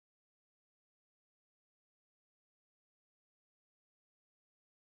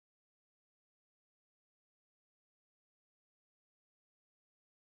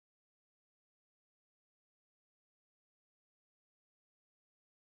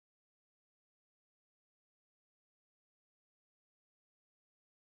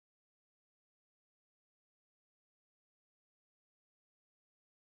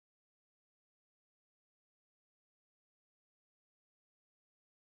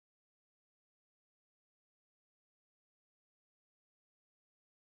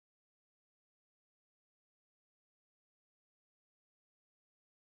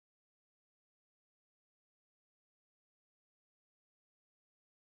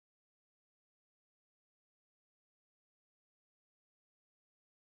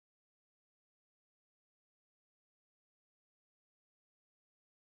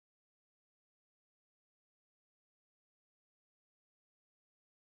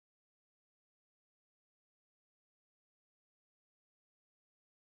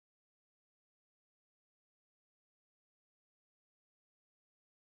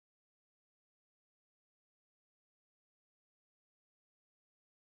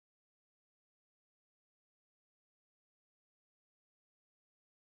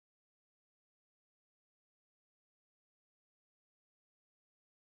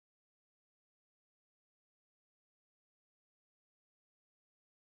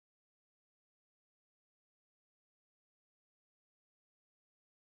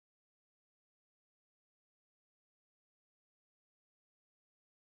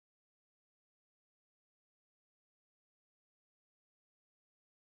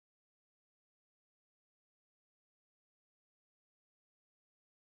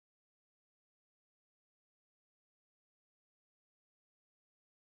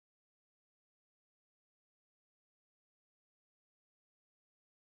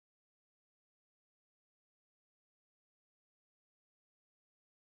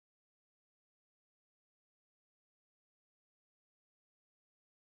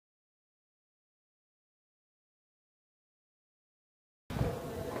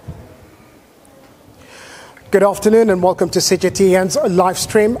Good afternoon and welcome to CGTN's live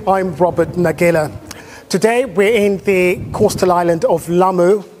stream. I'm Robert Nagila. Today we're in the coastal island of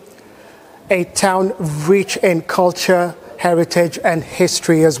Lamu, a town rich in culture, heritage and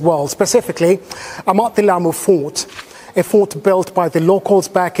history as well. Specifically, I'm at the Lamu Fort, a fort built by the locals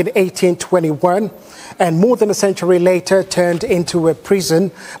back in 1821 and more than a century later turned into a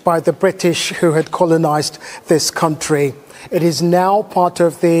prison by the British who had colonized this country. It is now part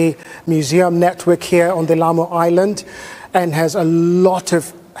of the museum network here on the Lamu Island and has a lot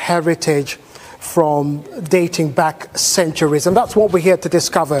of heritage from dating back centuries. And that's what we're here to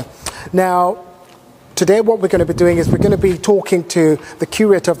discover. Now, today what we're going to be doing is we're going to be talking to the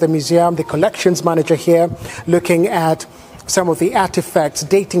curator of the museum, the collections manager here, looking at some of the artifacts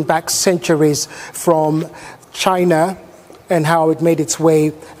dating back centuries from China and how it made its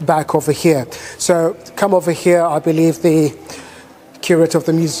way back over here. So come over here. I believe the curator of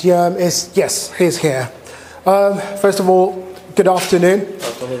the museum is, yes, he's here. First of all, good afternoon.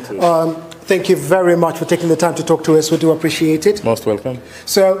 Thank you very much for taking the time to talk to us. We do appreciate it. Most welcome.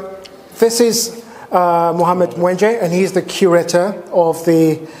 So this is Mohammed Mwenje, and he's the curator of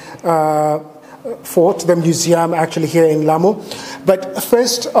the fort, the museum actually here in Lamu. But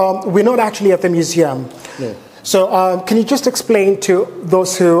first, we're not actually at the museum. No. So can you just explain to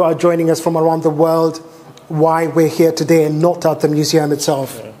those who are joining us from around the world why we're here today and not at the museum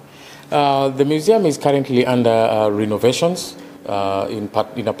itself? The museum is currently under renovations in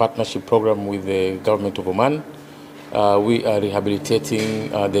a partnership program with the government of Oman. We are rehabilitating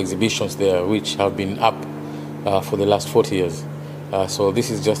the exhibitions there, which have been up for the last 40 years. So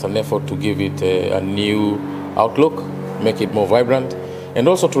this is just an effort to give it a new outlook, make it more vibrant, and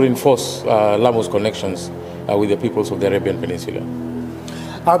also to reinforce Lamu's connections with the peoples of the Arabian Peninsula.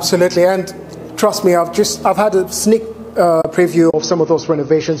 Absolutely, and trust me, I've had a sneak preview of some of those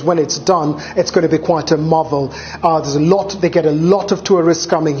renovations. When it's done, it's going to be quite a marvel. They get a lot of tourists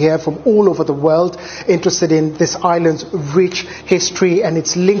coming here from all over the world, interested in this island's rich history and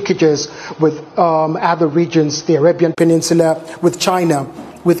its linkages with other regions, the Arabian Peninsula, with China,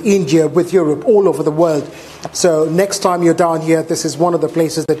 with India, with Europe, all over the world. So next time you're down here, this is one of the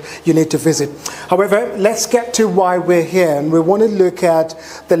places that you need to visit. However, let's get to why we're here. And we want to look at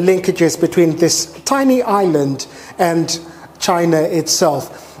the linkages between this tiny island and China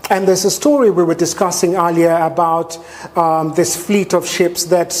itself. And there's a story we were discussing earlier about this fleet of ships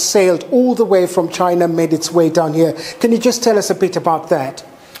that sailed all the way from China, made its way down here. Can you just tell us a bit about that?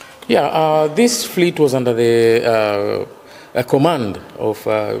 Yeah, this fleet was under the command of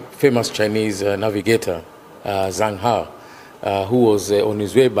famous Chinese navigator, Zhang He, who was on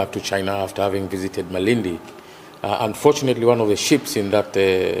his way back to China after having visited Malindi. Unfortunately, one of the ships in that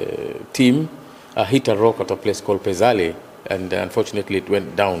team hit a rock at a place called Pezale, and unfortunately it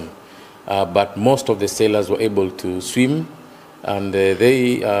went down. But most of the sailors were able to swim, and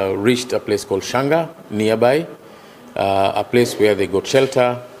they reached a place called Shanga, nearby, a place where they got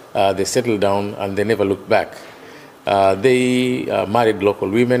shelter, they settled down, and they never looked back. They married local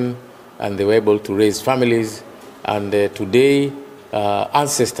women, and they were able to raise families, and today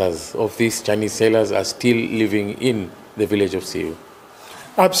ancestors of these Chinese sailors are still living in the village of Siu.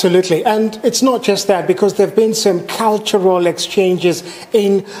 Absolutely, and it's not just that, because there have been some cultural exchanges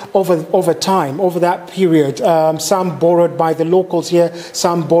over time, over that period. Some borrowed by the locals here,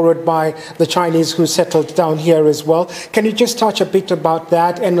 some borrowed by the Chinese who settled down here as well. Can you just touch a bit about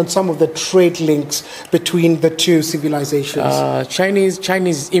that and on some of the trade links between the two civilizations?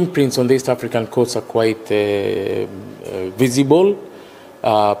 Chinese imprints on the East African coast are quite visible.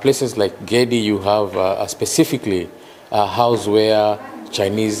 Places like Gedi, you have specifically a house where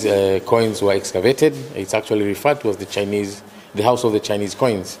Chinese coins were excavated. It's actually referred to as the house of the Chinese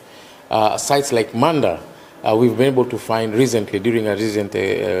coins. Sites like Manda, we've been able to find recently, during a recent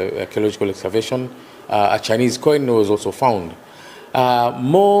archaeological excavation, a Chinese coin was also found.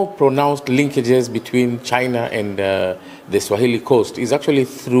 More pronounced linkages between China and the Swahili coast is actually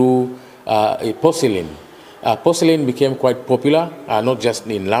through porcelain. Porcelain became quite popular, not just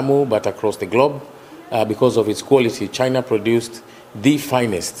in Lamu, but across the globe because of its quality. China produced the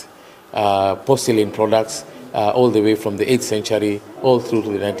finest porcelain products all the way from the 8th century all through to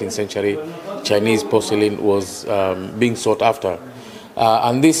the 19th century. Chinese porcelain was being sought after.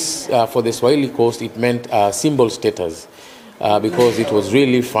 And this, for the Swahili coast, it meant symbol status because it was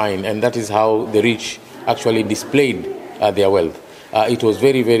really fine, and that is how the rich actually displayed their wealth. It was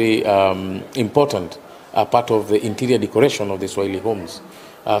very, very important part of the interior decoration of the Swahili homes.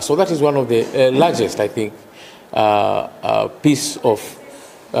 So that is one of the largest, I think, piece of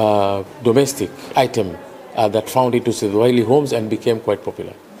domestic item that found into Swahili homes and became quite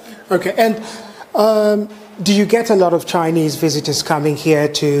popular. Okay, and Do you get a lot of Chinese visitors coming here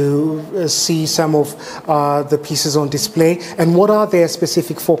to see some of the pieces on display? And what are their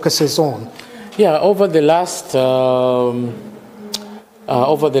specific focuses on? Yeah, over the last 10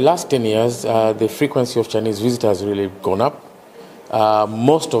 years, the frequency of Chinese visitors has really gone up.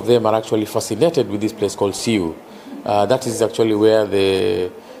 Most of them are actually fascinated with this place called Siu. That is actually where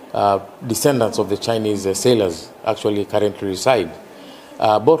the descendants of the Chinese sailors actually currently reside.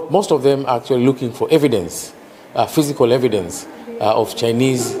 But most of them are actually looking for evidence, physical evidence of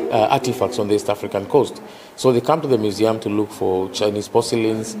Chinese artifacts on the East African coast. So they come to the museum to look for Chinese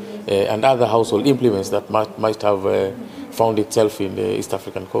porcelains and other household implements that might have found itself in the East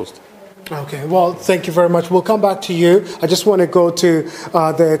African coast. Okay, well, thank you very much. We'll come back to you. I just want to go to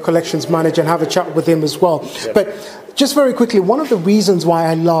the collections manager and have a chat with him as well. Yep. But just very quickly, one of the reasons why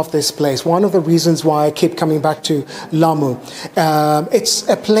I love this place, one of the reasons why I keep coming back to Lamu, it's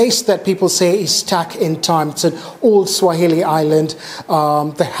a place that people say is stuck in time. It's an old Swahili island.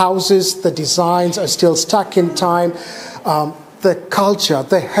 The houses, the designs are still stuck in time. The culture,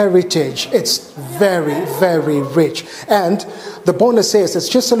 the heritage, it's very, very rich. And the bonus is it's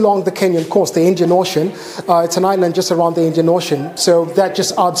just along the Kenyan coast, the Indian Ocean. It's an island just around the Indian Ocean. So that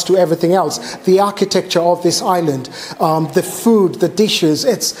just adds to everything else. The architecture of this island, the food, the dishes,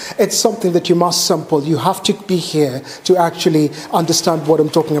 it's something that you must sample. You have to be here to actually understand what I'm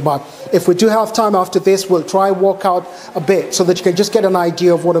talking about. If we do have time after this, we'll try walk out a bit so that you can just get an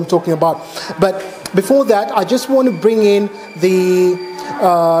idea of what I'm talking about. But before that, I just want to bring in the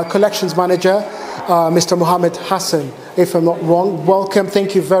collections manager, Mr. Mohammed Hassan, if I'm not wrong. Welcome.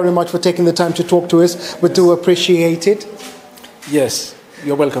 Thank you very much for taking the time to talk to us. We do appreciate it. Yes,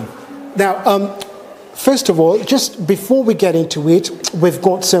 you're welcome. Now, first of all, just before we get into it, we've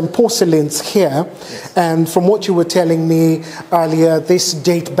got some porcelains here. Yes. And from what you were telling me earlier, this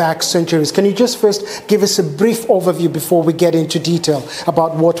date back centuries. Can you just first give us a brief overview before we get into detail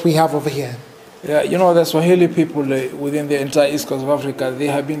about what we have over here? Yeah, you know, the Swahili people within the entire east coast of Africa, they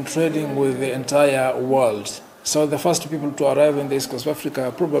have been trading with the entire world. So the first people to arrive in the east coast of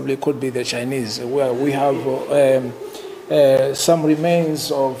Africa probably could be the Chinese, where we have some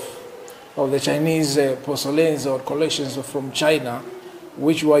remains of the Chinese porcelains or collections from China,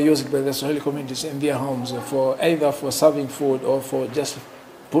 which were used by the Swahili communities in their homes for either for serving food or for just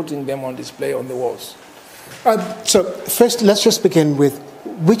putting them on display on the walls. So first, let's just begin with,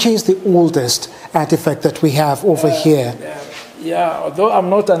 which is the oldest artifact that we have over here? Yeah, although I'm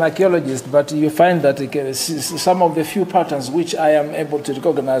not an archaeologist, but you find that some of the few patterns which I am able to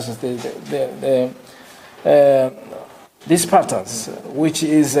recognize these patterns, which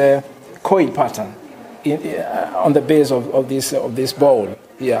is a koi pattern on the base of this bowl.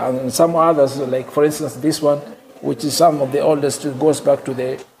 Yeah, and some others, like for instance this one, which is some of the oldest, goes back to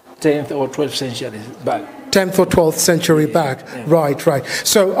the 10th or 12th century back. 10th or 12th century back. Yeah. Right.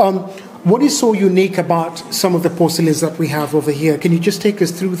 So what is so unique about some of the porcelains that we have over here? Can you just take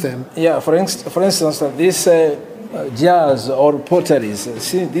us through them? Yeah, for instance, these jars or potteries,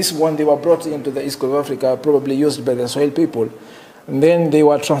 see this one, they were brought into the east coast of Africa, probably used by the Swahili people. And then they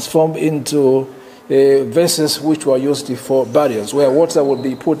were transformed into vessels which were used for burials, where water would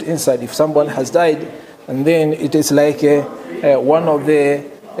be put inside if someone has died. And then it is like one of the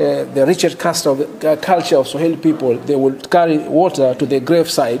richest cast of the culture of Swahili people. They would carry water to the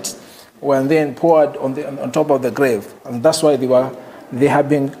grave sites and then poured on top of the grave, and that's why they have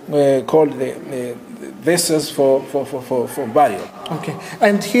been called the vessels for burial. Okay,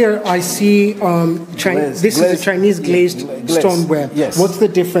 and here I see this is a Chinese glazed stoneware. Yes. What's the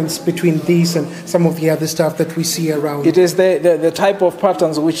difference between these and some of the other stuff that we see around? It is the type of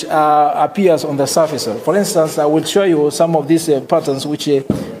patterns which appears on the surface. For instance, I will show you some of these patterns which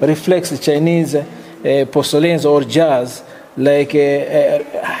reflects the Chinese porcelains or jars, like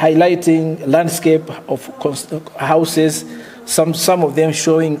highlighting landscape of houses. Some of them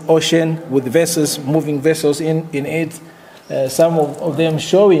showing ocean with vessels, moving vessels in it. Some of them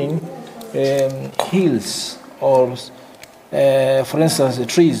showing hills or, for instance,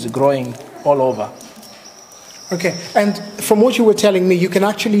 trees growing all over. Okay, and from what you were telling me, you can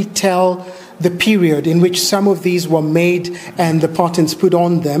actually tell the period in which some of these were made and the patterns put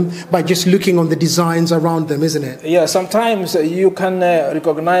on them by just looking on the designs around them, isn't it? Yeah, sometimes you can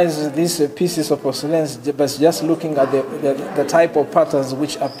recognize these pieces of porcelains by just looking at the type of patterns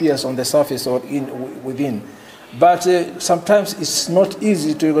which appears on the surface or within. But sometimes it's not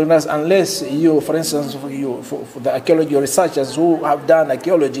easy to recognize unless you, for instance, for the archaeology researchers who have done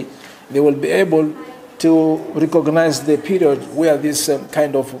archaeology, they will be able to recognize the period where this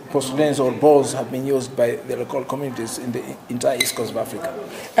kind of porcelains or bowls have been used by the local communities in the entire east coast of Africa.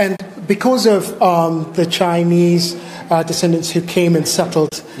 And because of the Chinese descendants who came and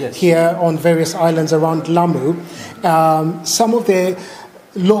settled here on various islands around Lamu, some of the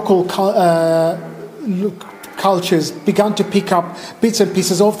local cultures began to pick up bits and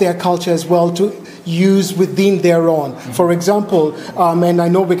pieces of their culture as well to use within their own. For example, and I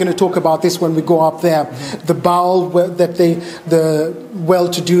know we're going to talk about this when we go up there, the bowl that the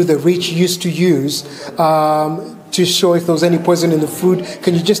well-to-do, the rich used to use to show if there was any poison in the food.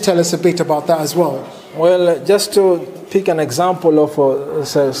 Can you just tell us a bit about that as well? Well, just to pick an example of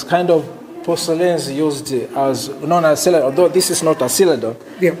a kind of porcelains used as known as cylinder, although this is not a cylinder.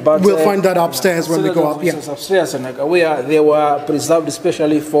 Yeah, but we'll find that upstairs when we go up. Yeah, upstairs, and where they were preserved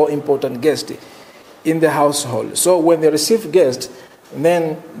especially for important guests in the household. So when they receive guests,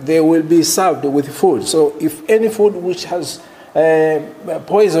 then they will be served with food. So if any food which has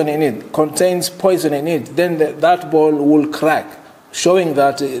poison in it, contains poison in it, then that bowl will crack, showing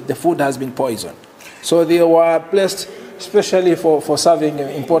that the food has been poisoned. So they were placed especially for serving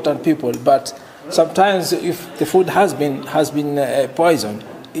important people. But sometimes if the food has been poisoned,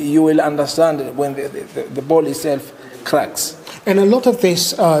 you will understand when the bowl itself cracks. And a lot of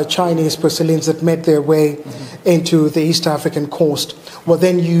these Chinese porcelains that made their way into the East African coast were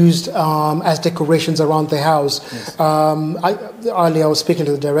then used as decorations around the house. Yes. Earlier I was speaking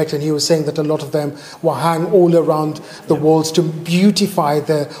to the director and he was saying that a lot of them were hung all around the walls to beautify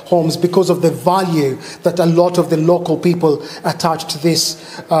the homes because of the value that a lot of the local people attached to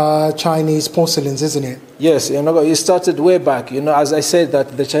this Chinese porcelains, isn't it? Yes, it started way back. As I said,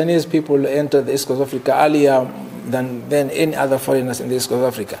 that the Chinese people entered the East Coast of Africa earlier than any other foreigners in the East Coast of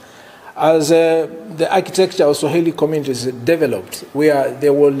Africa. As the architecture of Swahili communities developed, where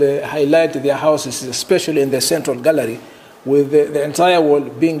they will highlight their houses, especially in the central gallery, with the entire wall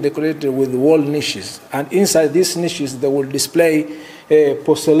being decorated with wall niches. And inside these niches, they will display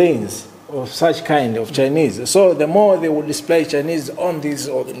porcelains of such kind of Chinese. So the more they will display Chinese on these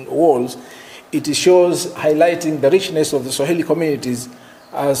walls, it shows highlighting the richness of the Swahili communities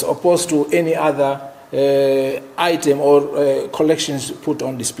as opposed to any other item or collections put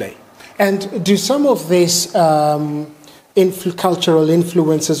on display. And do some of these cultural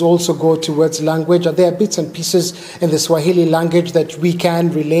influences also go towards language? Are there bits and pieces in the Swahili language that we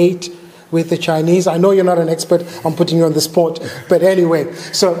can relate with the Chinese? I know you're not an expert, I'm putting you on the spot, but anyway.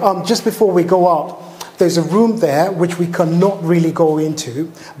 So just before we go up, there's a room there which we cannot really go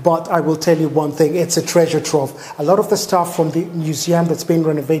into, but I will tell you one thing, it's a treasure trove. A lot of the stuff from the museum that's being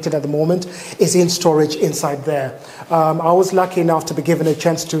renovated at the moment is in storage inside there. I was lucky enough to be given a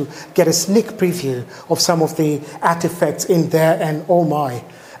chance to get a sneak preview of some of the artifacts in there, and oh my,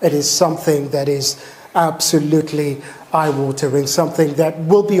 it is something that is absolutely eye-watering, something that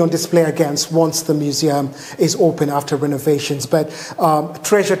will be on display again once the museum is open after renovations. But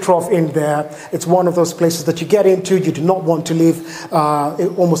treasure trove in there. It's one of those places that you get into, you do not want to leave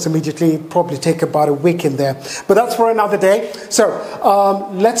almost immediately. Probably take about a week in there. But that's for another day. So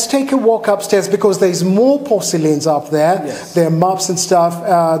let's take a walk upstairs because there's more porcelains up there. Yes. There are maps and stuff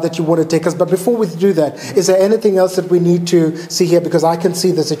that you want to take us. But before we do that, is there anything else that we need to see here? Because I can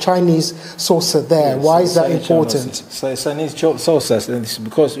see there's a Chinese saucer there. Yes, why is that important? So Chinese saucers,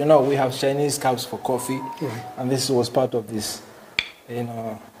 because we have Chinese cups for coffee, and this was part of this.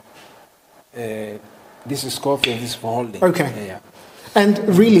 This is coffee and this is for holding. Okay. Yeah. And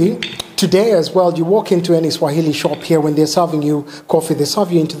really, today as well, you walk into any Swahili shop here, when they're serving you coffee, they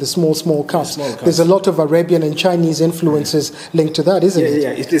serve you into the small cups. There's a lot of Arabian and Chinese influences linked to that, isn't it?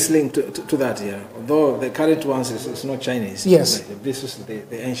 Yeah, it is linked to that, yeah. Although the current ones is not Chinese. Yes. This is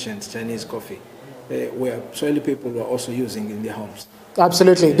the ancient Chinese coffee. Where Swahili people were also using in their homes.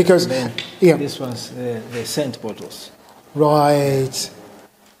 Absolutely, because this one's the scent bottles. Right.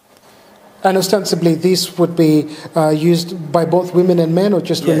 And ostensibly, these would be used by both women and men, or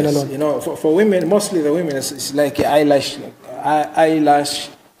just women alone? For women, mostly the women, it's like eyelash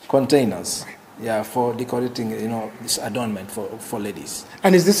containers. Yeah, for decorating, this adornment for ladies.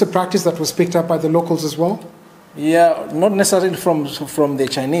 And is this a practice that was picked up by the locals as well? Yeah, not necessarily from the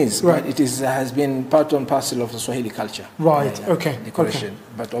Chinese, right. But it has been part and parcel of the Swahili culture. Right, okay. Decoration. Okay.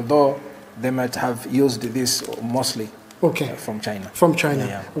 But although they might have used this mostly from China. From China,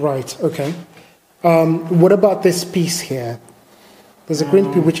 yeah. Right, okay. What about this piece here? There's a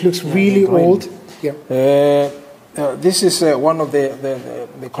green piece which looks really old. Yeah. This is one of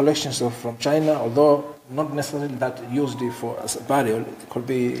the collections from China, although not necessarily that used for as a burial. It could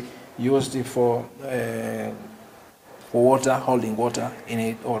be used for water, holding water in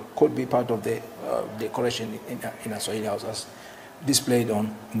it, or could be part of the decoration in a Swahili house as displayed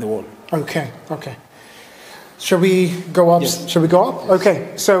on the wall. Okay, okay. Shall we go up? Yes. Shall we go up?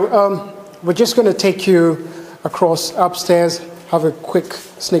 Okay, so we're just going to take you across upstairs, have a quick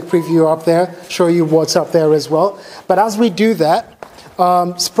sneak preview up there, show you what's up there as well. But as we do that,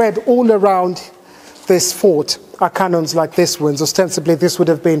 spread all around this fort are cannons like this one. Ostensibly, this would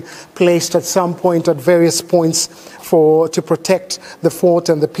have been placed at some point at various points to protect the fort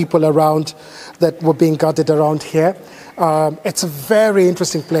and the people around that were being guarded around here. It's a very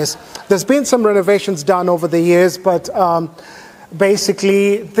interesting place. There's been some renovations done over the years, but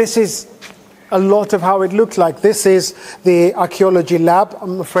basically this is a lot of how it looked like. This is the archaeology lab.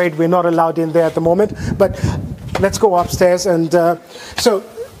 I'm afraid we're not allowed in there at the moment, but let's go upstairs. And so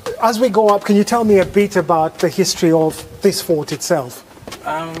as we go up, can you tell me a bit about the history of this fort itself?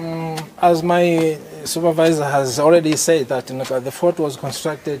 As my supervisor has already said, that the fort was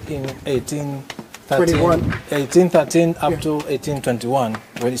constructed in 1813 up to 1821,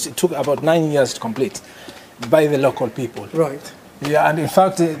 when it took about 9 years to complete by the local people. Right. Yeah, and in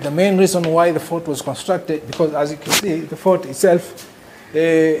fact, the main reason why the fort was constructed, because as you can see, the fort itself,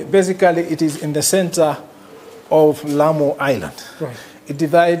 basically it is in the center of Lamu Island. Right. It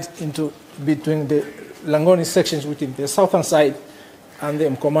divides into between the Langoni sections, which is the southern side, and the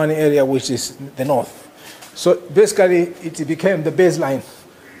Mkomani area, which is the north. So basically, it became the baseline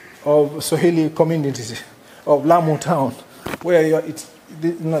of Swahili communities of Lamu town, where it's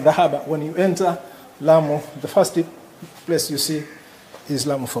the harbor. When you enter Lamu, the first place you see is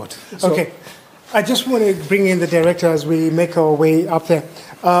Lamu Fort. So, okay, I just want to bring in the director as we make our way up there.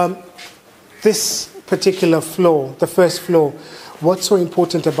 This particular floor, the first floor, what's so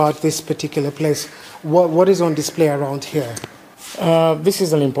important about this particular place? What is on display around here? This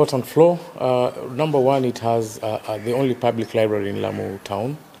is an important floor. Number one, it has the only public library in Lamu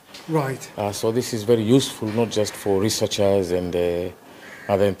town. Right. So this is very useful, not just for researchers and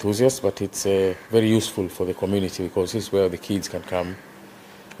other enthusiasts, but it's very useful for the community because this is where the kids can come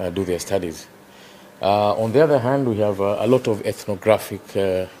do their studies. On the other hand, we have a lot of ethnographic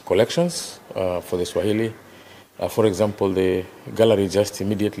collections for the Swahili. For example, the gallery just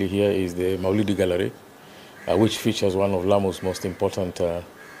immediately here is the Maulidi Gallery, which features one of Lamu's most important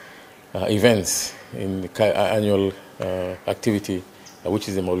events in the annual activity, which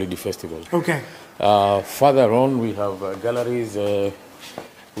is the Maulidi Festival. Okay. Further on, we have galleries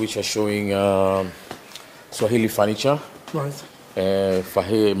which are showing Swahili furniture,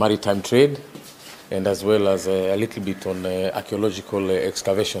 Right. maritime trade, and as well as a little bit on archaeological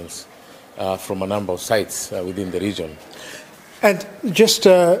excavations from a number of sites within the region. And just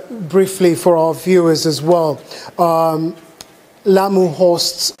briefly for our viewers as well, Lamu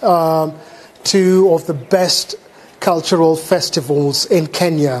hosts two of the best cultural festivals in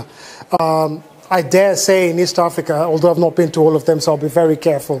Kenya. I dare say in East Africa, although I've not been to all of them, so I'll be very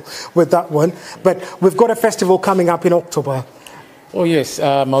careful with that one. But we've got a festival coming up in October. Oh yes,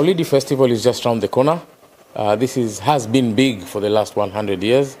 Maulidi Festival is just around the corner. This has been big for the last 100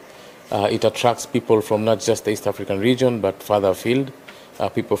 years. It attracts people from not just the East African region, but further afield.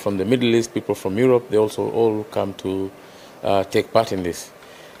 People from the Middle East, people from Europe, they also all come to take part in this.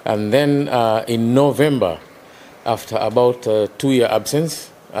 And then in November, after about a 2-year absence,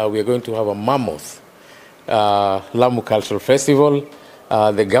 we are going to have a mammoth Lamu Cultural Festival.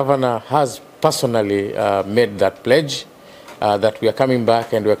 The governor has personally made that pledge that we are coming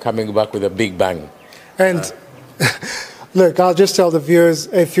back, and we are coming back with a big bang. And look, I'll just tell the viewers,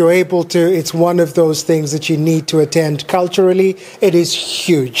 if you're able to, it's one of those things that you need to attend. Culturally, it is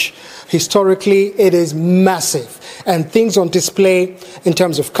huge. Historically, it is massive. And things on display in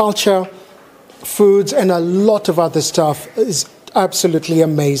terms of culture, foods, and a lot of other stuff is absolutely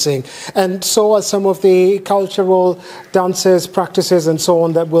amazing. And so are some of the cultural dances, practices, and so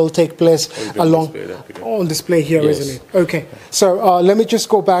on that will take place on display here, yes. isn't it? Okay. So let me just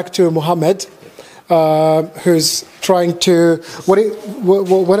go back to Mohammed. Who's trying to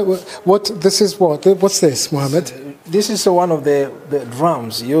what's this, Mohammed? This is one of the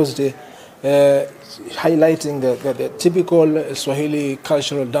drums used highlighting the typical Swahili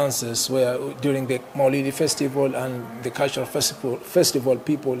cultural dances, where during the Maulidi festival and the cultural festival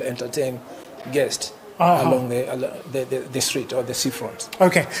people entertain guests along the street or the seafront.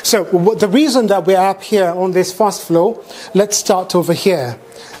 Okay, so the reason that we're up here on this first floor, let's start over here.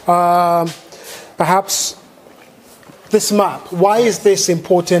 Perhaps this map, why is this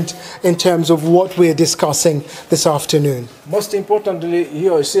important in terms of what we're discussing this afternoon? Most importantly,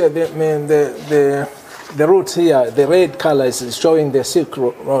 here you see the route here, the red color is showing the Silk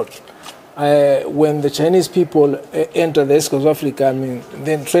Route. when the Chinese people entered the East Coast of Africa, I mean,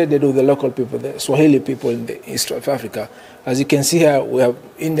 then traded with the local people, the Swahili people in the East of Africa. As you can see here, we have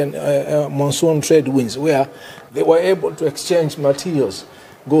Indian monsoon trade winds, where they were able to exchange materials,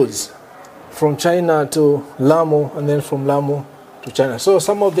 goods, from China to Lamu, and then from Lamu to China. So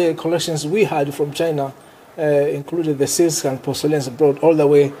some of the collections we had from China included the silks and porcelains brought all the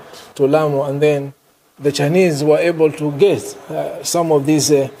way to Lamu, and then the Chinese were able to get some of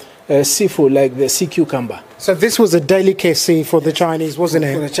these seafood, like the sea cucumber. So this was a delicacy for the Chinese, wasn't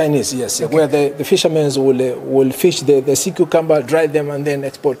it? For the Chinese, yes. Okay. Where the fishermen will fish the sea cucumber, dry them, and then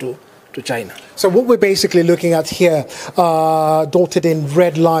export to China. So what we're basically looking at here, dotted in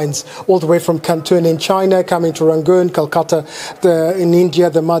red lines, all the way from Canton in China, coming to Rangoon, Calcutta in India,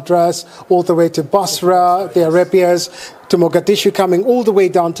 the Madras, all the way to Basra, the Arabias, to Mogadishu, coming all the way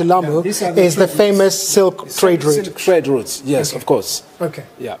down to Lamu, is the famous silk trade route. Silk trade routes, yes, of course. Okay.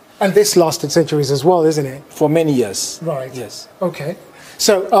 Yeah. And this lasted centuries as well, isn't it? For many years. Right. Yes. Okay.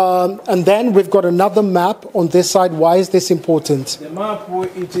 So, and then we've got another map on this side. Why is this important? The map,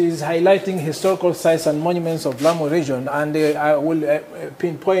 it is highlighting historical sites and monuments of Lamu region, and I will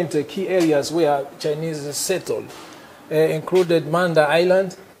pinpoint key areas where Chinese settled, included Manda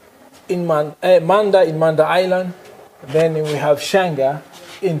Island, Manda in Manda Island, then we have Shanga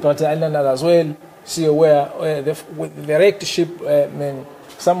in Pate Island as well, see where the wrecked ship,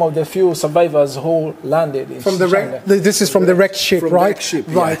 some of the few survivors who landed in from this is from the wrecked ship, from right? Wrecked ship,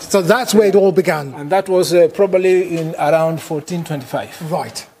 right. Yeah. So that's where it all began. And that was probably in around 1425.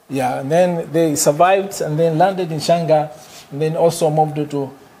 Right. Yeah, and then they survived and then landed in Shanga, and then also moved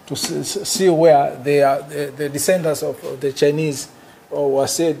to see where they are, the descendants of the Chinese were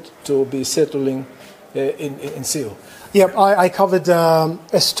said to be settling in Seoul. Yep, I covered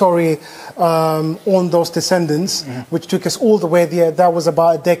a story on those descendants, which took us all the way there. That was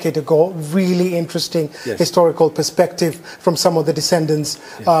about a decade ago. Really interesting historical perspective from some of the descendants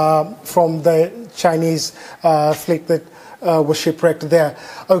from the Chinese fleet that was shipwrecked there.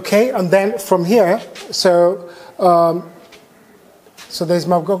 Okay, and then from here, so there's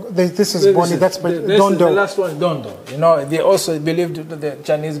this is Bonnie, that's Dondo. The last one, Dondo. You know, they also believed, the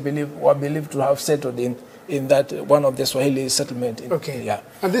Chinese were believed to have settled in that one of the Swahili settlement. Okay. Yeah.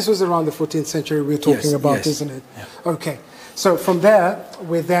 And this was around the 14th century we're talking about, isn't it? Yeah. Okay. So from there,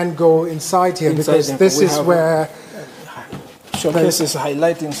 we then go inside here, because this is where showcases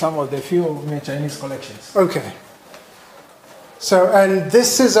highlighting some of the few Chinese collections. Okay. So, and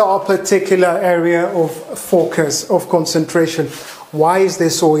this is our particular area of focus, of concentration. Why is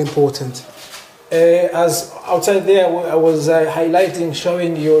this so important? As outside there, I was highlighting,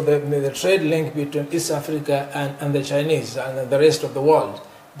 showing you the trade link between East Africa and the Chinese and the rest of the world.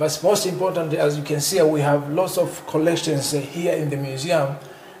 But most importantly, as you can see, we have lots of collections here in the museum,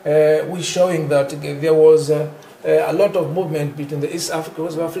 which showing that there was a lot of movement between the East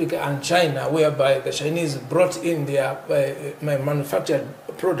Africa and China, whereby the Chinese brought in their manufactured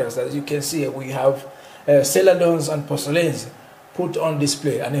products. As you can see, we have celadons and porcelains put on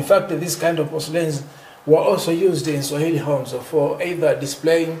display. And in fact, this kind of porcelains were also used in Swahili homes for either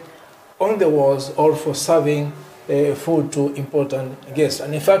displaying on the walls or for serving food to important guests.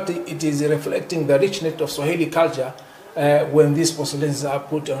 And in fact, it is reflecting the richness of Swahili culture when these porcelains are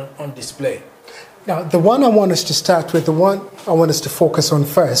put on display. Now, the one I want us to start with, the one I want us to focus on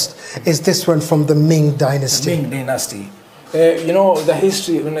first, is this one from the Ming Dynasty. The Ming Dynasty. You know, the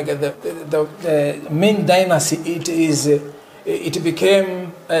history, the Ming Dynasty, it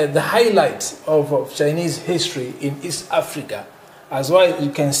became the highlight of Chinese history in East Africa. As well,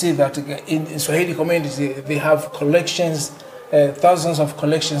 you can see that in Swahili community, they have collections, thousands of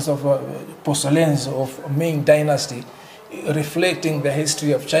collections of porcelains of Ming Dynasty, reflecting the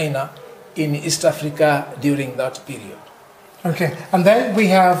history of China in East Africa during that period. Okay, and then we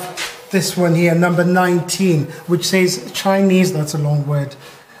have this one here, number 19, which says Chinese, that's a long word,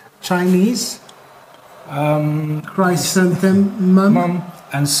 Chinese, chrysanthemum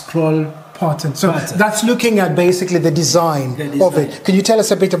and scroll pattern. So that's looking at basically the design of it. Can you tell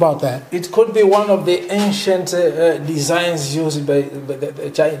us a bit about that? It could be one of the ancient designs used by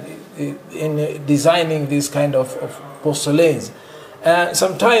the Chinese in designing this kind of porcelains.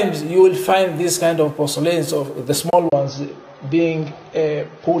 Sometimes you will find this kind of porcelains, of the small ones, being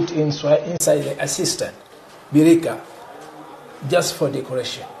put inside the assistant, birika, just for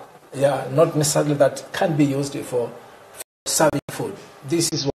decoration. Yeah, not necessarily that can be used for serving food. This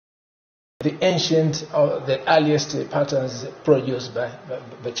is one of the ancient or the earliest patterns produced by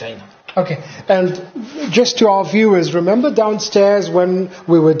China. Okay, and just to our viewers, remember downstairs when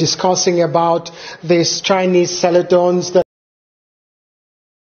we were discussing about these Chinese celadons that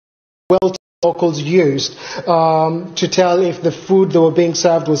well locals used to tell if the food they were being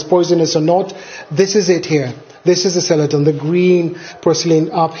served was poisonous or not. This is it here. This is the celadon, the green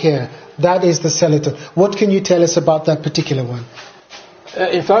porcelain up here. That is the celadon. What can you tell us about that particular one?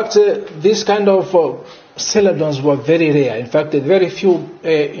 In fact, this kind of celadons were very rare. In fact, very few,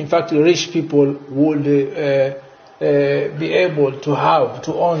 rich people would be able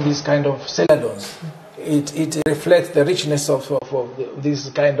to own this kind of celadons. It reflects the richness of this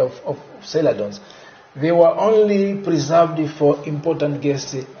kind of celadons. They were only preserved for important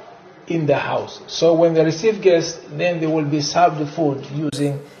guests in the house. So when they receive guests, then they will be served food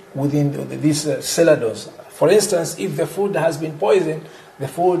using within these celadons. For instance, if the food has been poisoned, the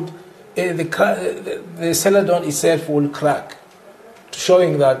celadon itself will crack,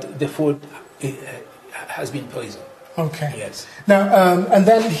 showing that the food has been poisoned. Okay. Yes. Now, and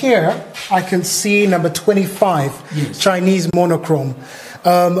then here I can see number 25, yes. Chinese monochrome.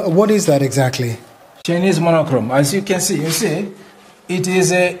 What is that exactly? Chinese monochrome. As you can see, it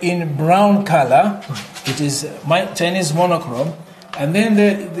is in brown color. It is Chinese monochrome. And then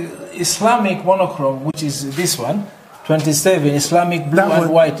the Islamic monochrome, which is this one, 27, Islamic blue and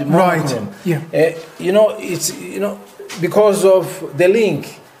white monochrome. Right. Yeah. It's because of the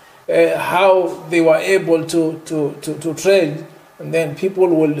link. How they were able to trade, and then people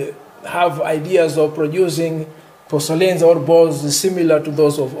will have ideas of producing porcelains or bowls similar to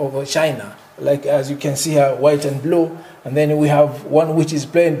those of China, like as you can see here, white and blue, and then we have one which is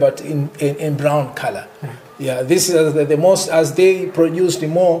plain but in brown color. Yeah, this is the most, as they produced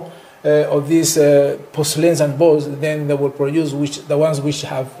more of these porcelains and bowls, then they will produce the ones which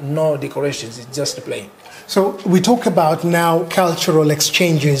have no decorations, it's just plain. So we talk about now cultural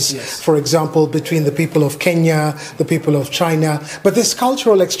exchanges, yes. For example, between the people of Kenya, the people of China. But this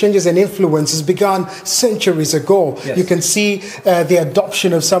cultural exchanges and influences began centuries ago. Yes. You can see the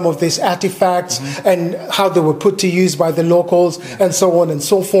adoption of some of these artifacts, mm-hmm. and how they were put to use by the locals, yeah. And so on and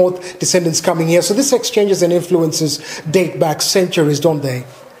so forth, descendants coming here. So these exchanges and influences date back centuries, don't they?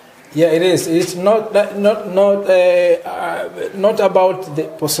 Yeah, it is. It's not about the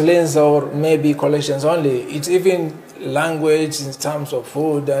porcelains or maybe collections only. It's even language in terms of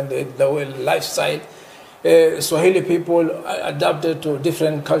food and the lifestyle. Swahili people adapted to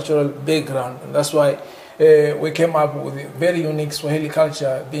different cultural background, and that's why we came up with a very unique Swahili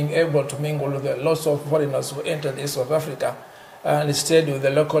culture, being able to mingle with lots of foreigners who entered East of Africa and stayed with the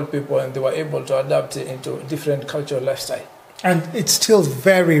local people, and they were able to adapt into different cultural lifestyle. And it's still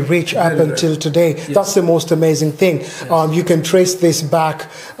very rich up until today. Yes. That's the most amazing thing. Yes. You can trace this back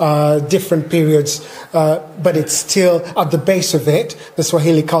different periods, but it's still at the base of it. The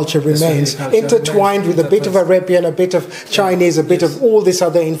Swahili culture remains intertwined with a bit of Arabian, a bit of Chinese, a bit of all these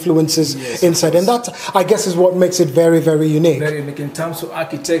other influences inside. And that, I guess, is what makes it very, very unique. Very unique in terms of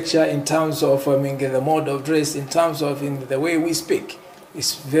architecture, in terms of the mode of dress, in terms of the way we speak.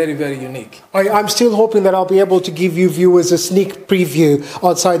 It's very, very unique. I'm still hoping that I'll be able to give you viewers a sneak preview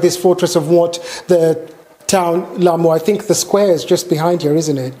outside this fortress of what the town Lamu, I think the square is just behind here,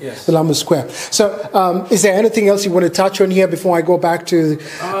 isn't it? Yes. The Lamu Square. So is there anything else you want to touch on here before I go back to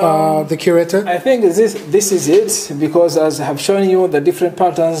the curator? I think this is it, because as I have shown you, the different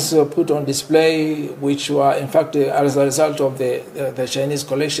patterns put on display, which were in fact as a result of the Chinese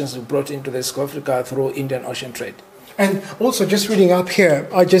collections brought into the South Africa through Indian Ocean trade. And also, just reading up here,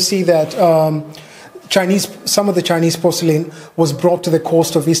 I just see that some of the Chinese porcelain was brought to the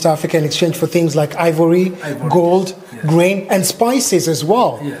coast of East Africa in exchange for things like ivory. Gold, yes. Grain, and spices as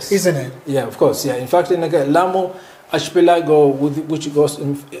well, yes. Isn't it? Yeah, of course. Yeah. In fact, in Lamu Archipelago, which goes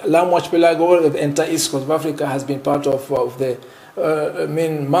in Lamu Archipelago, the entire east coast of Africa has been part of the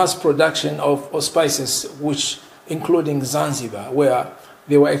mass production of spices, which including Zanzibar, where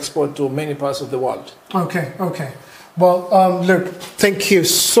they were exported to many parts of the world. Okay. Well, look, thank you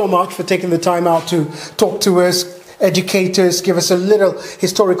so much for taking the time out to talk to us, educate us, give us a little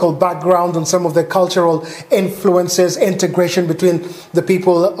historical background on some of the cultural influences, integration between the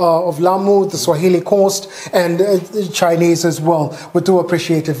people of Lamu, the Swahili coast, and the Chinese as well. We do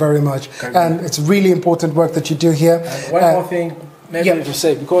appreciate it very much. And it's really important work that you do here. And one more thing, maybe to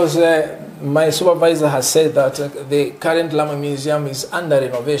say, because my supervisor has said that the current Lamu Museum is under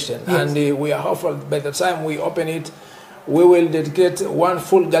renovation, yes. And we are hopeful by the time we open it, we will dedicate one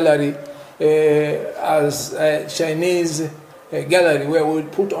full gallery as a Chinese gallery, where we will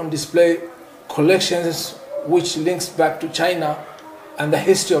put on display collections which links back to China and the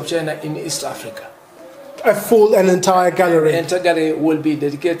history of China in East Africa. A full and entire gallery? The entire gallery will be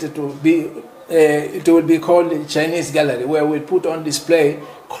dedicated to it will be called Chinese Gallery, where we put on display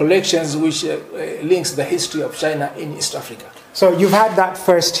collections which links the history of China in East Africa. So you've had that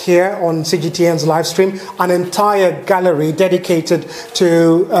first here on CGTN's live stream, an entire gallery dedicated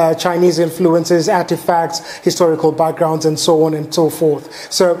to Chinese influences, artifacts, historical backgrounds, and so on and so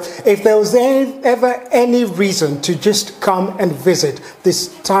forth. So if there was ever any reason to just come and visit this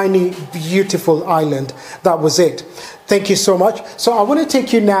tiny, beautiful island, that was it. Thank you so much. So I want to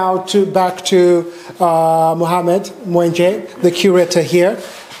take you now back to Mohammed Mwenje, the curator here.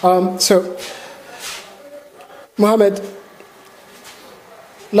 So Mohammed,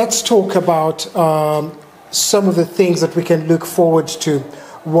 let's talk about some of the things that we can look forward to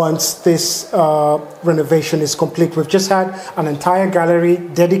once this renovation is complete. We've just had an entire gallery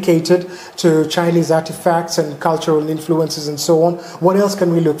dedicated to Chinese artifacts and cultural influences and so on. What else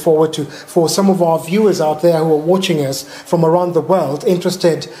can we look forward to for some of our viewers out there who are watching us from around the world,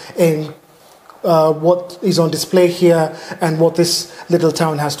 interested in what is on display here and what this little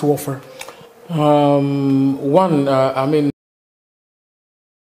town has to offer? I mean,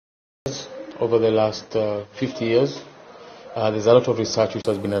 over the last 50 years, there's a lot of research which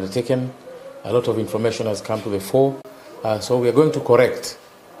has been undertaken, a lot of information has come to the fore, so we are going to correct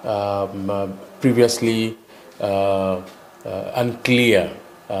previously unclear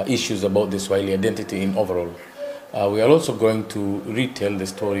issues about the Swahili identity in overall. We are also going to retell the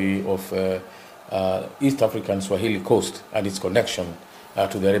story of East African Swahili coast and its connection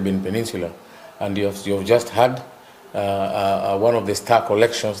to the Arabian Peninsula. And you've just had one of the star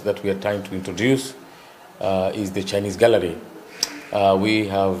collections that we are trying to introduce is the Chinese Gallery. We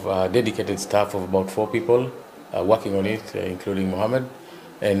have dedicated staff of about 4 people working on it, including Mohammed.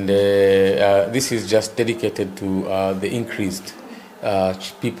 And this is just dedicated to the increased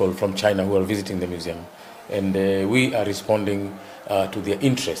people from China who are visiting the museum. And we are responding to their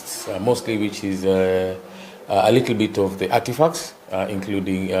interests, mostly which is a little bit of the artifacts,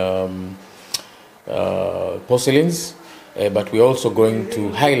 including porcelains, but we're also going to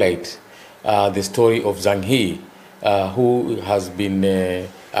highlight the story of Zhang He, who has been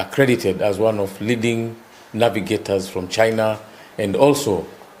accredited as one of leading navigators from China, and also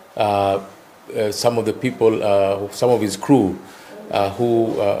some of the people, some of his crew,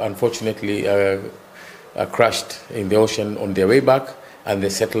 who unfortunately crashed in the ocean on their way back, and they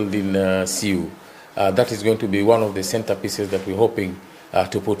settled in Siu. That is going to be one of the centerpieces that we're hoping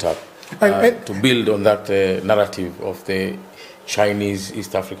to put up. To build on that narrative of the Chinese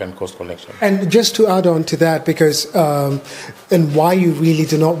East African coast connection. And just to add on to that, because and why you really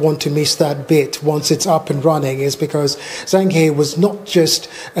do not want to miss that bit once it's up and running is because Zhang He was not just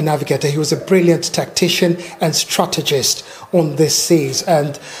a navigator, he was a brilliant tactician and strategist on these seas,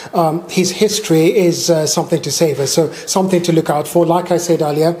 and his history is something to savor, so something to look out for. Like I said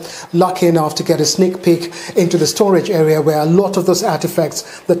earlier, lucky enough to get a sneak peek into the storage area where a lot of those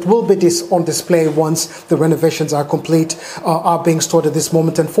artifacts that will be on display once the renovations are complete are being stored at this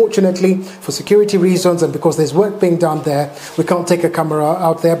moment. Unfortunately, for security reasons and because there's work being done there, we can't take a camera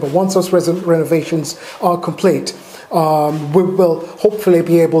out there, but once those renovations are complete, we will hopefully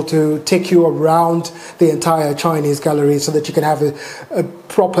be able to take you around the entire Chinese gallery so that you can have a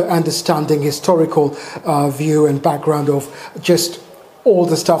proper understanding, historical view and background of just all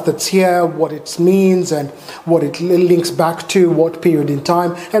the stuff that's here, what it means and what it links back to, what period in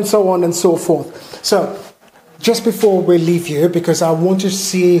time, and so on and so forth. So just before we leave you, because I want to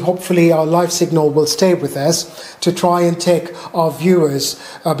see, hopefully our live signal will stay with us to try and take our viewers,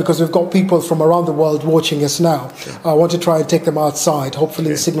 because we've got people from around the world watching us now. Sure. I want to try and take them outside.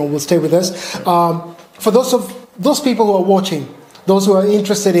 Hopefully the signal will stay with us. For those people who are watching, those who are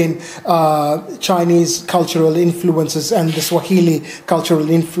interested in Chinese cultural influences and the Swahili cultural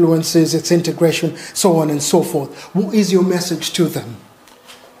influences, its integration, so on and so forth, what is your message to them?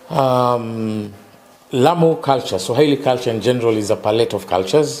 Lamu culture, Swahili culture in general, is a palette of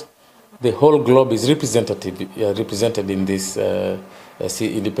cultures. The whole globe is represented in this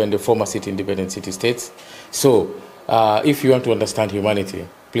former independent city-states. So if you want to understand humanity,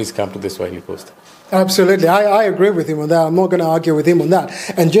 please come to the Swahili coast. Absolutely. I agree with him on that. I'm not going to argue with him on that.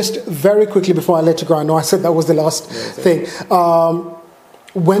 And just very quickly before I let you go, I know I said that was the last thing.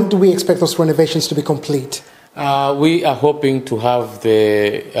 When do we expect those renovations to be complete? We are hoping to have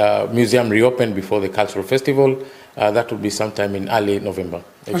the museum reopened before the cultural festival. That will be sometime in early November.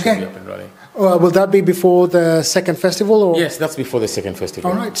 It should be up and running. Will that be before the second festival? Or? Yes, that's before the second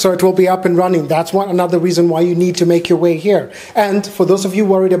festival. All right, so it will be up and running. That's another reason why you need to make your way here. And for those of you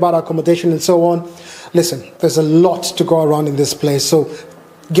worried about accommodation and so on, listen, there's a lot to go around in this place, so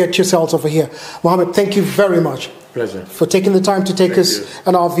get yourselves over here. Mohammed, thank you very much. Pleasure. For taking the time to take us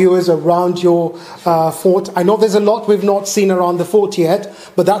and our viewers around your fort. I know there's a lot we've not seen around the fort yet,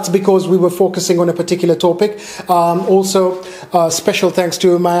 but that's because we were focusing on a particular topic. Also, special thanks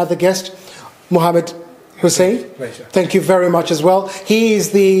to my other guest, Mohammed Hussein. Pleasure. Thank you very much as well. He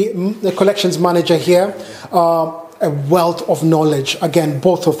is the collections manager here. A wealth of knowledge. Again,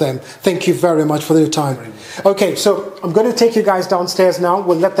 both of them. Thank you very much for your time. Okay, so I'm going to take you guys downstairs now.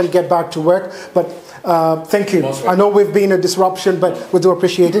 We'll let them get back to work. But thank you. I know we've been a disruption, but we do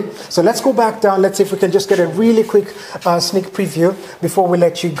appreciate it. So let's go back down. Let's see if we can just get a really quick sneak preview before we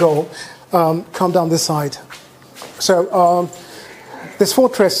let you go. Come down this side. So this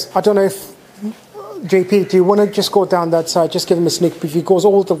fortress, I don't know if JP, do you want to just go down that side? Just give him a sneak preview. It goes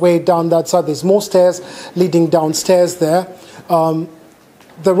all the way down that side. There's more stairs leading downstairs there.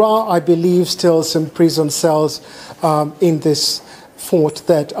 There are, I believe, still some prison cells in this fort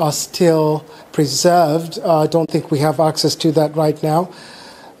that are still preserved. I don't think we have access to that right now.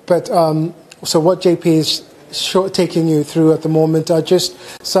 But so what JP is taking you through at the moment are just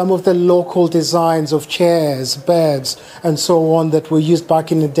some of the local designs of chairs, beds, and so on that were used back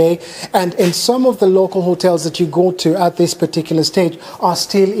in the day. And in some of the local hotels that you go to at this particular stage are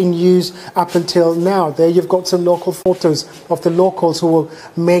still in use up until now. There you've got some local photos of the locals who will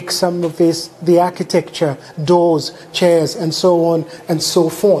make some of the architecture, doors, chairs, and so on and so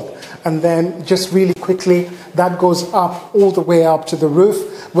forth. And then just really quickly, that goes up all the way up to the roof.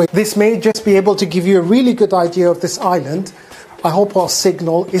 This may just be able to give you a really good idea of this island. I hope our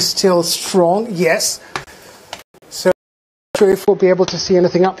signal is still strong. Yes. So I'm not sure if we'll be able to see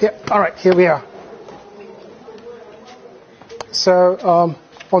anything up here. All right, here we are. So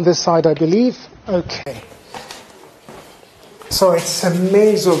on this side, I believe. Okay. So it's a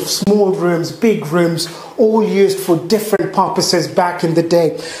maze of small rooms, big rooms, all used for different purposes back in the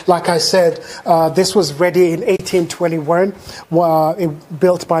day. Like I said, this was ready in 1821,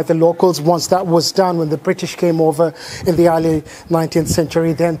 built by the locals. Once that was done, when the British came over in the early 19th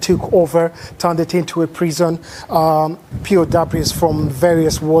century, then took over, turned it into a prison. POWs from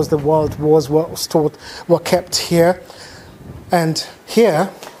various wars, the world wars, were kept here. And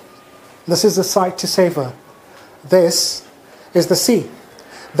here, this is a sight to savor. This is the sea.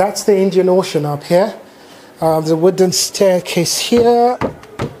 That's the Indian Ocean up here. There's a wooden staircase here.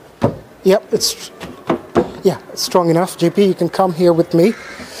 Yep, it's strong enough. JP, you can come here with me.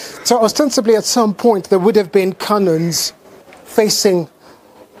 So ostensibly at some point there would have been cannons facing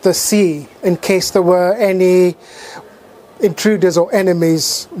the sea in case there were any intruders or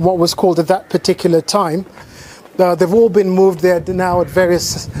enemies, what was called at that particular time. They've all been moved there now at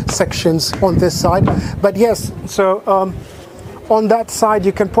various sections on this side. But yes, so on that side,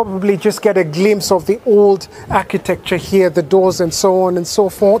 you can probably just get a glimpse of the old architecture here, the doors and so on and so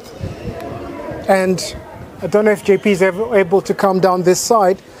forth. And I don't know if JP is ever able to come down this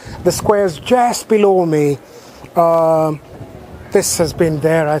side. The square is just below me. This has been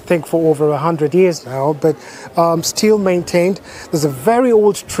there, I think, for over 100 years now, but still maintained. There's a very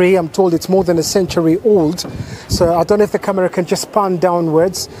old tree. I'm told it's more than a century old. So I don't know if the camera can just pan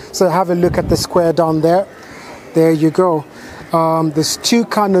downwards. So have a look at the square down there. There you go. There's two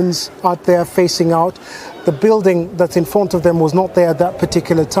cannons out there facing out. The building that's in front of them was not there at that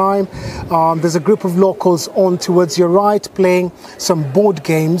particular time. There's a group of locals on towards your right playing some board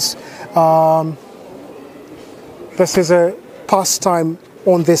games. This is a pastime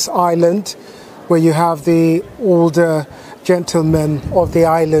on this island where you have the older gentlemen of the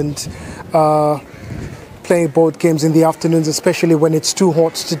island playing board games in the afternoons, especially when it's too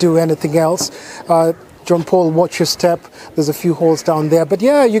hot to do anything else. John Paul, watch your step. There's a few holes down there. But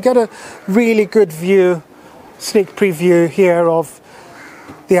yeah, you get a really good view, sneak preview here of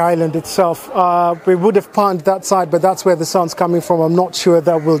the island itself. We would have panned that side, but that's where the sun's coming from. I'm not sure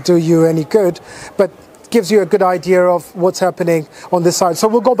that will do you any good, but gives you a good idea of what's happening on this side. So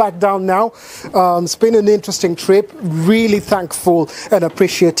we'll go back down now. It's been an interesting trip. Really thankful and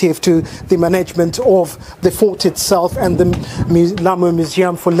appreciative to the management of the fort itself and the Lamu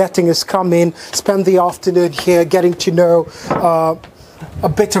Museum for letting us come in, spend the afternoon here, getting to know a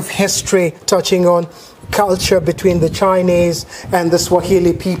bit of history, touching on culture between the Chinese and the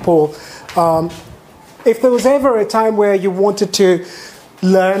Swahili people. If there was ever a time where you wanted to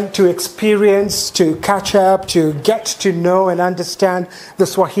learn, to experience, to catch up, to get to know and understand the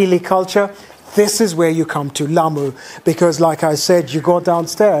Swahili culture, this is where you come to Lamu. Because like I said, you go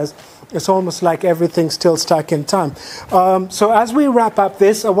downstairs, it's almost like everything's still stuck in time. So as we wrap up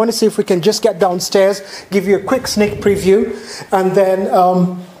this, I want to see if we can just get downstairs, give you a quick sneak preview, and then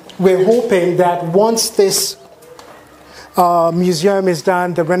we're hoping that once this museum is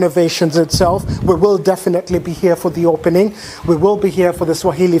done, the renovations itself. We will definitely be here for the opening. We will be here for the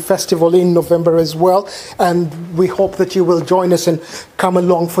Swahili Festival in November as well. And we hope that you will join us and come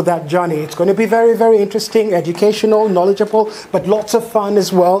along for that journey. It's going to be very, very interesting, educational, knowledgeable, but lots of fun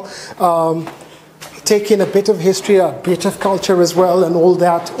as well. Take in a bit of history, a bit of culture as well, and all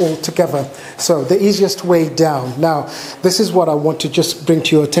that all together. So the easiest way down. Now, this is what I want to just bring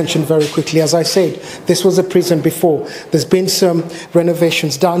to your attention very quickly. As I said, this was a prison before. There's been some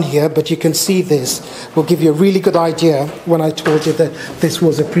renovations done here, but you can see this. Will give you a really good idea when I told you that this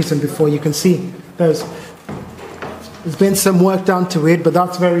was a prison before. You can see there's been some work done to it, but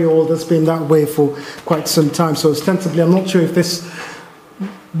that's very old. It's been that way for quite some time. So ostensibly, I'm not sure if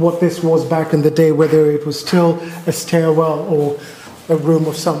what this was back in the day, whether it was still a stairwell or a room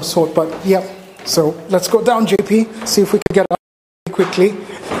of some sort. But yeah, so let's go down, JP, see if we can get up quickly.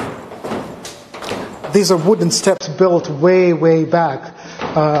 These are wooden steps built way, way back.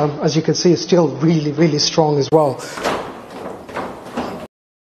 As you can see, it's still really, really strong as well.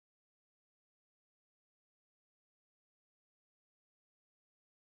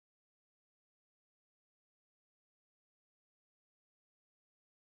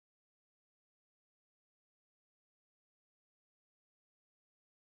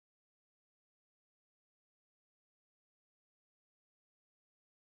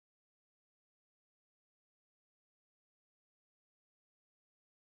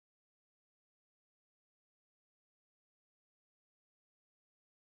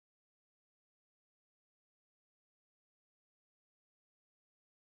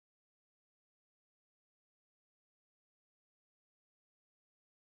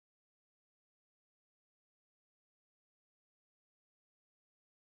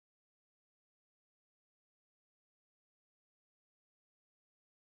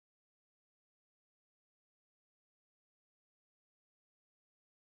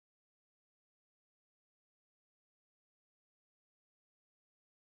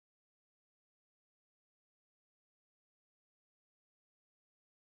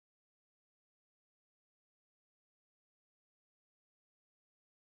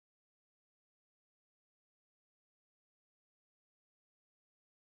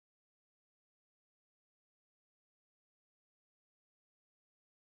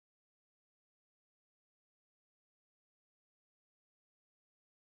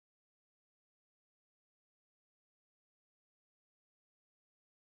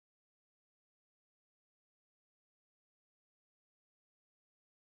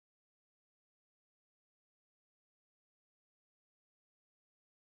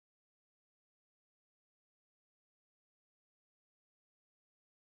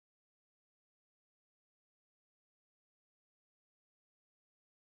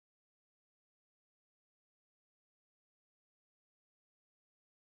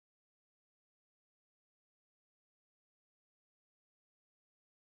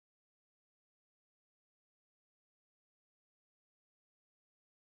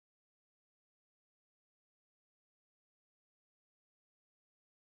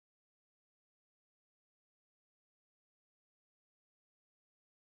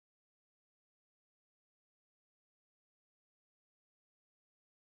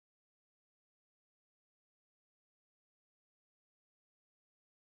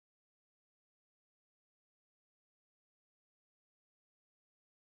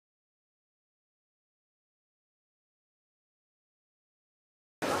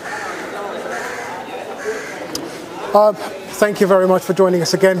 Thank you very much for joining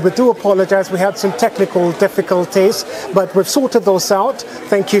us again. We do apologize. We had some technical difficulties, but we've sorted those out.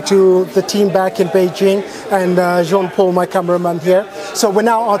 Thank you to the team back in Beijing and Jean-Paul, my cameraman here. So we're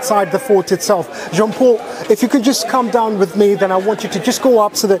now outside the fort itself. Jean-Paul, if you could just come down with me, then I want you to just go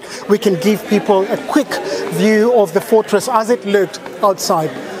up so that we can give people a quick view of the fortress as it looked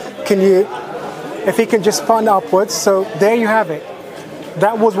outside. Can you, if you can just pan upwards. So there you have it.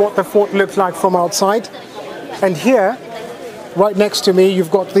 That was what the fort looked like from outside. And here, right next to me,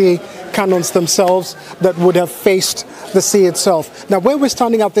 you've got the cannons themselves that would have faced the sea itself. Now, where we're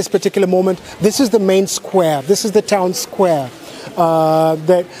standing at this particular moment, this is the main square. This is the town square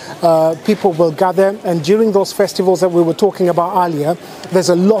that people will gather. And during those festivals that we were talking about earlier, there's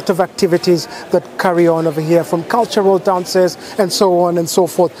a lot of activities that carry on over here, from cultural dances and so on and so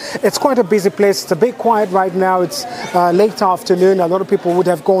forth. It's quite a busy place. It's a bit quiet right now. It's late afternoon. A lot of people would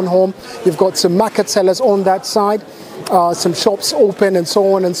have gone home. You've got some market sellers on that side. Some shops open and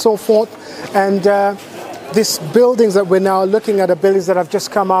so on and so forth. And these buildings that we're now looking at are buildings that have just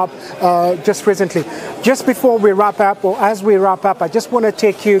come up just recently. Just before we wrap up, or as we wrap up, I just want to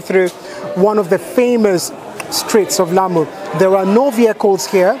take you through one of the famous streets of Lamu. There are no vehicles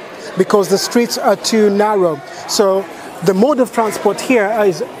here because the streets are too narrow. So the mode of transport here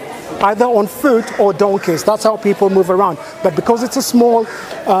is either on foot or donkeys. That's how people move around. But because it's a small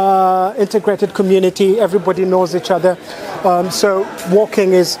integrated community, everybody knows each other. So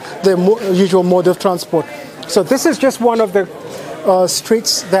walking is the usual mode of transport. So this is just one of the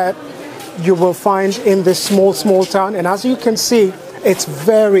streets that you will find in this small town. And as you can see, it's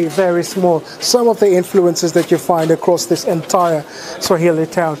very, very small. Some of the influences that you find across this entire Swahili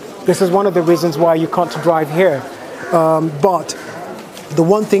town. This is one of the reasons why you can't drive here. But the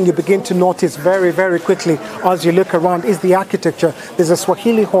one thing you begin to notice very, very quickly as you look around is the architecture. There's a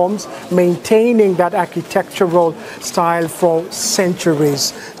Swahili homes maintaining that architectural style for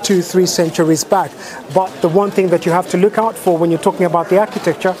centuries, 2-3 centuries back. But the one thing that you have to look out for when you're talking about the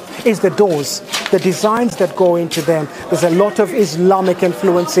architecture is the doors, the designs that go into them. There's a lot of Islamic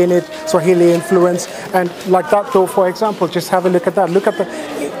influence in it, Swahili influence. And like that door, for example, just have a look at that. Look at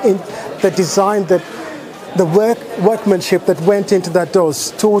the design, the workmanship that went into that door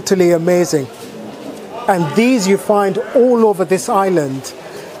is totally amazing. And these you find all over this island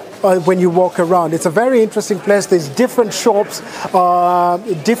when you walk around. It's a very interesting place. There's different shops,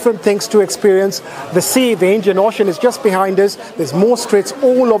 different things to experience. The sea, the Indian Ocean is just behind us. There's more streets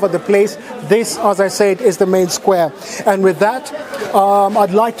all over the place. This, as I said, is the main square. And with that,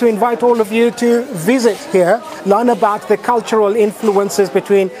 I'd like to invite all of you to visit here, learn about the cultural influences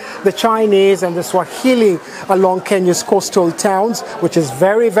between the Chinese and the Swahili along Kenya's coastal towns, which is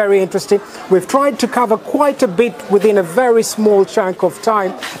very, very interesting. We've tried to cover quite a bit within a very small chunk of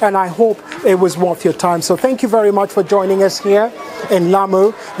time, and I hope it was worth your time. So thank you very much for joining us here in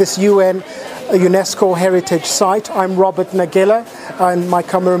Lamu, this UNESCO heritage site. I'm Robert Nagila, and my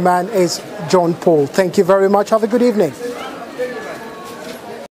cameraman is John Paul. Thank you very much. Have a good evening.